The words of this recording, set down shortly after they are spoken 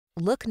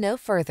Look no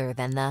further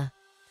than the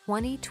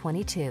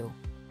 2022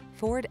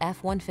 Ford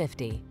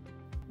F-150.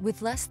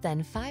 With less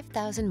than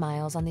 5,000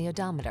 miles on the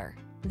odometer,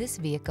 this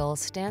vehicle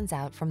stands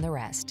out from the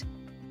rest.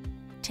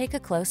 Take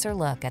a closer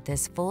look at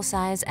this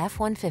full-size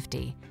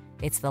F-150.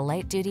 It's the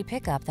light-duty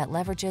pickup that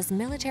leverages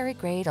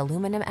military-grade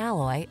aluminum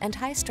alloy and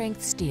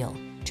high-strength steel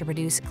to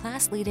produce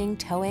class-leading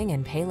towing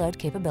and payload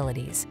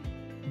capabilities.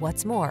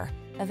 What's more,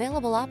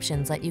 available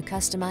options let you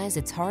customize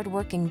its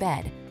hard-working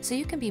bed so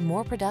you can be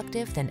more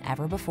productive than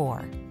ever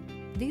before.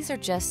 These are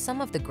just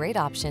some of the great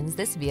options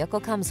this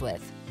vehicle comes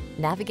with: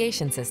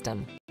 navigation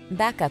system,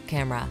 backup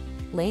camera,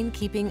 lane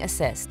keeping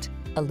assist,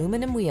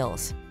 aluminum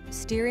wheels,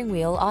 steering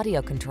wheel audio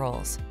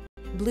controls,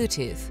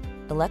 Bluetooth,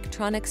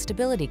 electronic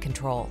stability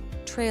control,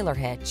 trailer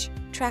hitch,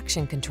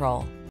 traction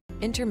control,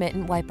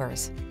 intermittent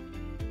wipers.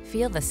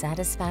 Feel the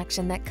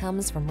satisfaction that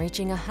comes from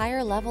reaching a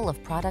higher level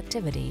of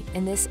productivity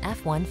in this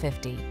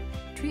F-150.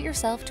 Treat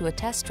yourself to a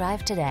test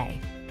drive today.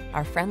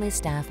 Our friendly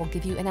staff will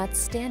give you an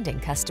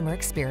outstanding customer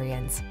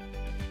experience.